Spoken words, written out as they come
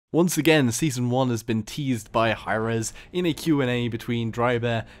Once again, Season 1 has been teased by Hi-Rez in a Q&A between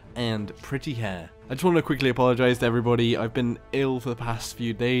Drybear and Pretty Hair. I just want to quickly apologise to everybody. I've been ill for the past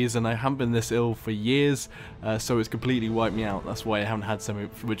few days and I haven't been this ill for years, so it's completely wiped me out. That's why I haven't had so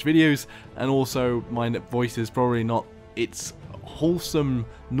much videos, and also my voice is probably not its wholesome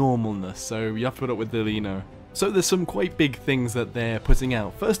normalness, so you have to put up with the So there's some quite big things that they're putting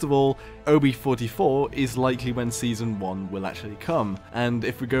out. First of all, OB43 is likely when Season 1 will actually come, and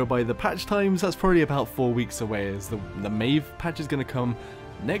if we go by the patch times, that's probably about 4 weeks away, as the Maeve patch is going to come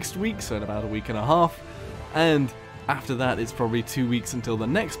next week, so in about a week and a half, and after that it's probably 2 weeks until the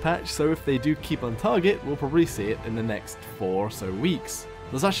next patch, so if they do keep on target, we'll probably see it in the next 4 or so weeks.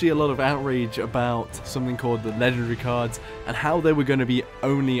 There's actually a lot of outrage about something called the legendary cards and how they were going to be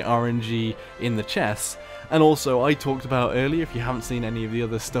only RNG in the chests. And also, I talked about earlier, if you haven't seen any of the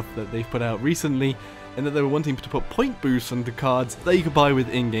other stuff that they've put out recently, and that they were wanting to put point boosts onto cards that you could buy with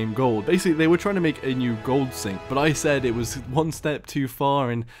in-game gold. Basically, they were trying to make a new gold sink, but I said it was one step too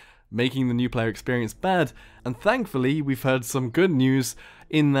far in making the new player experience bad, and thankfully, we've heard some good news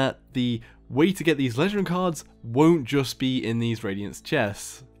in that the way to get these legendary cards won't just be in these Radiance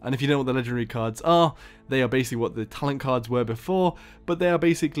chests. And if you know what the legendary cards are, they are basically what the talent cards were before, but they are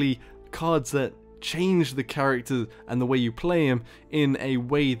basically cards that change the character and the way you play him in a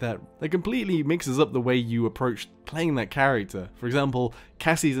way that completely mixes up the way you approach playing that character. For example,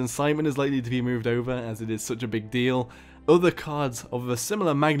 Cassie's Incitement is likely to be moved over as it is such a big deal. Other cards of a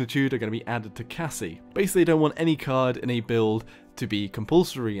similar magnitude are going to be added to Cassie. Basically, they don't want any card in a build to be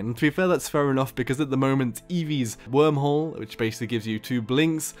compulsory, and to be fair, that's fair enough, because at the moment Eevee's Wormhole, which basically gives you 2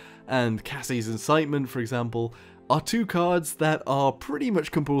 blinks, and Cassie's Incitement, for example, are 2 cards that are pretty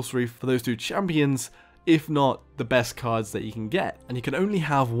much compulsory for those 2 champions, if not the best cards that you can get. And you can only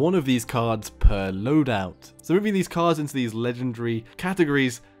have one of these cards per loadout. So moving these cards into these legendary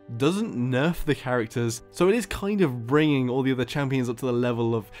categories doesn't nerf the characters, so it is kind of bringing all the other champions up to the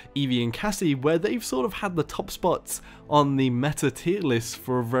level of Eevee and Cassie, where they've sort of had the top spots on the meta tier list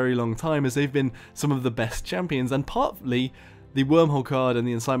for a very long time, as they've been some of the best champions, and partly the Wormhole card and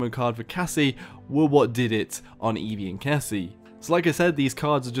the Incitement card for Cassie were what did it on Eevee and Cassie. So like I said, these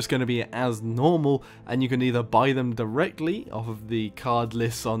cards are just going to be as normal, and you can either buy them directly off of the card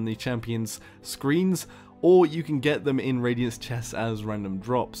lists on the champions screens, or you can get them in Radiance chests as random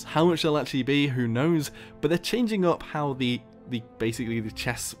drops. How much they'll actually be, who knows, but they're changing up how basically the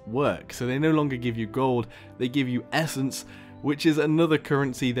chests work. So they no longer give you gold, they give you essence, which is another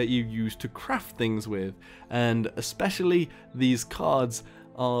currency that you use to craft things with, and especially these cards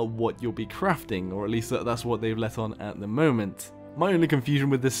are what you'll be crafting, or at least that's what they've let on at the moment. My only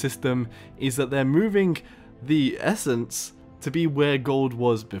confusion with this system is that they're moving the essence to be where gold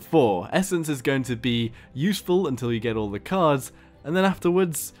was before. Essence is going to be useful until you get all the cards, and then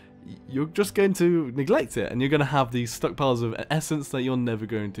afterwards you're just going to neglect it, and you're going to have these stockpiles of essence that you're never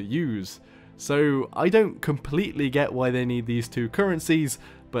going to use. So I don't completely get why they need these 2 currencies,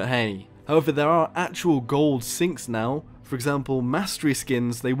 but hey. However, there are actual gold sinks now. For example, mastery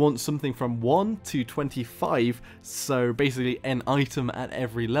skins, they want something from 1 to 25, so basically an item at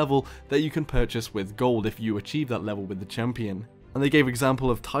every level that you can purchase with gold if you achieve that level with the champion. And they gave example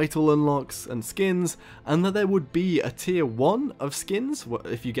of title unlocks and skins, and that there would be a tier 1 of skins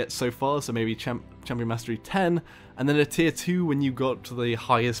if you get so far, so maybe Champion Mastery 10, and then a tier 2 when you got to the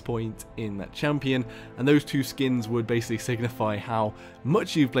highest point in that champion, and those 2 skins would basically signify how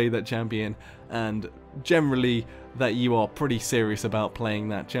much you've played that champion, and generally that you are pretty serious about playing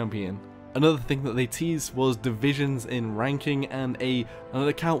that champion. Another thing that they teased was divisions in ranking and an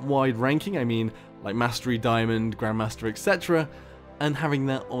account-wide ranking, I mean like Mastery, Diamond, Grandmaster, etc., and having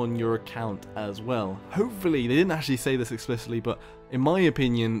that on your account as well. Hopefully, they didn't actually say this explicitly, but in my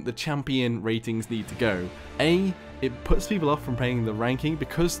opinion, the champion ratings need to go. A, it puts people off from playing the ranking,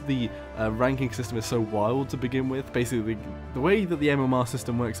 because the ranking system is so wild to begin with. Basically, the way that the MMR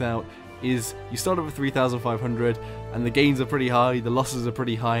system works out is you start off with 3,500, and the gains are pretty high, the losses are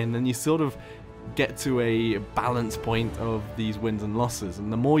pretty high, and then you sort of get to a balance point of these wins and losses,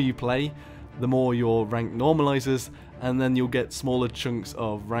 and the more you play, the more your rank normalizes, and then you'll get smaller chunks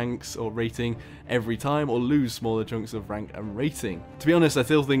of ranks or rating every time, or lose smaller chunks of rank and rating. To be honest, I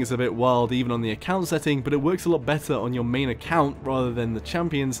still think it's a bit wild even on the account setting, but it works a lot better on your main account rather than the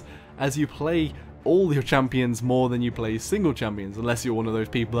champions, as you play all your champions more than you play single champions, unless you're one of those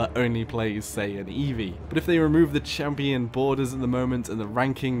people that only plays, say, an Eevee. But if they remove the champion borders at the moment and the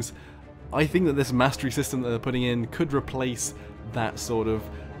rankings, I think that this mastery system that they're putting in could replace that sort of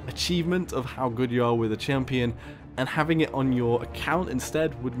achievement of how good you are with a champion, and having it on your account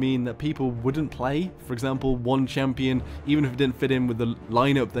instead would mean that people wouldn't play, for example, one champion, even if it didn't fit in with the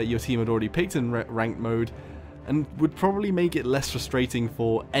lineup that your team had already picked in ranked mode, and would probably make it less frustrating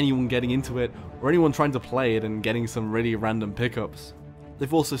for anyone getting into it, or anyone trying to play it and getting some really random pickups.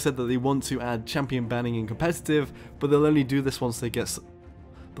 They've also said that they want to add champion banning in competitive, but they'll only do this once they get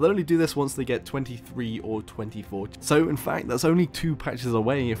 23 or 24. So in fact, that's only 2 patches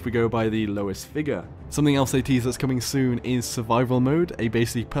away if we go by the lowest figure. Something else they tease that's coming soon is survival mode, a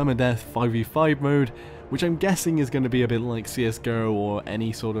basically permadeath 5v5 mode, which I'm guessing is going to be a bit like CSGO or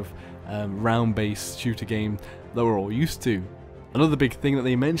any sort of round-based shooter game that we're all used to. Another big thing that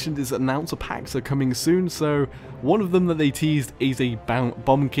they mentioned is announcer packs are coming soon, so one of them that they teased is a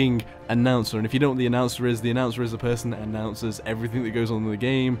Bomb King announcer, and if you don't know what the announcer is a person that announces everything that goes on in the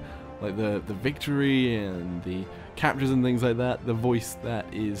game, like the victory and the captures and things like that, the voice that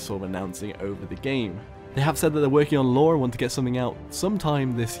is sort of announcing over the game. They have said that they're working on lore and want to get something out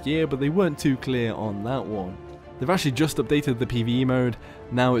sometime this year, but they weren't too clear on that one. They've actually just updated the PvE mode.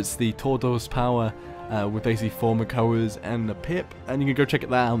 Now it's the Tortoise power with basically 4 Makoas and a Pip, and you can go check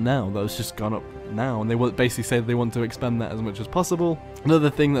that out now. That's just gone up now, and they basically say they want to expand that as much as possible. Another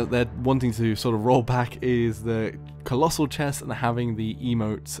thing that they're wanting to sort of roll back is the Colossal chest and having the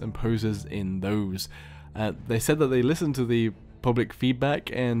emotes and poses in those. They said that they listened to the public feedback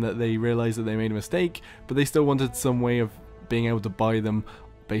and that they realized that they made a mistake, but they still wanted some way of being able to buy them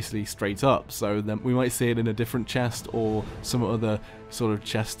basically straight up, so then we might see it in a different chest or some other sort of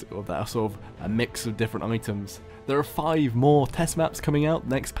chest of that sort of a mix of different items. There are 5 more test maps coming out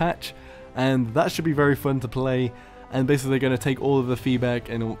next patch, and that should be very fun to play, and basically they're going to take all of the feedback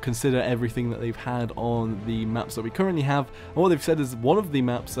and consider everything that they've had on the maps that we currently have, and what they've said is one of the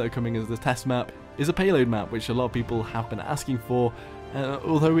maps that are coming as the test map is a payload map, which a lot of people have been asking for,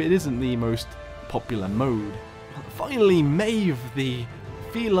 although it isn't the most popular mode. Finally, Maeve, the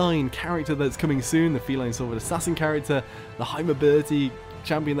feline character that's coming soon, the feline sort of assassin character, the high mobility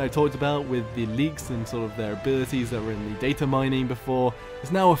champion that I talked about with the leaks and sort of their abilities that were in the data mining before,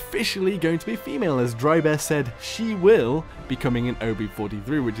 is now officially going to be female, as Drybear said she will be coming in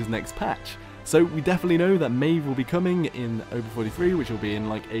OB43, which is next patch. So we definitely know that Maeve will be coming in OB43, which will be in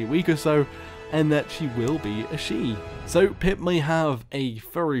like a week or so, and that she will be a she. So Pip may have a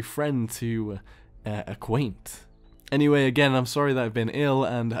furry friend to acquaint. Anyway, again, I'm sorry that I've been ill,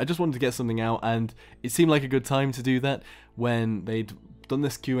 and I just wanted to get something out, and it seemed like a good time to do that when they'd done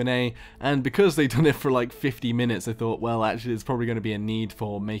this Q&A, and because they'd done it for like 50 minutes, I thought, well, actually, there's probably going to be a need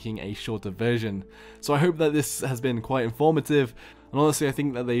for making a shorter version. So I hope that this has been quite informative, and honestly, I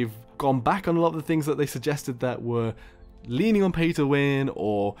think that they've gone back on a lot of the things that they suggested that were leaning on pay to win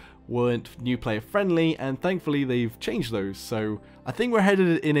or weren't new player friendly, and thankfully they've changed those, so I think we're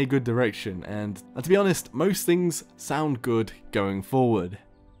headed in a good direction, and to be honest, most things sound good going forward.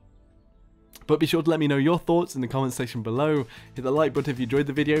 But be sure to let me know your thoughts in the comment section below, hit the like button if you enjoyed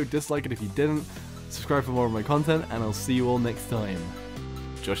the video, dislike it if you didn't, subscribe for more of my content, and I'll see you all next time.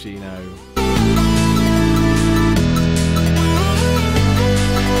 Joshino.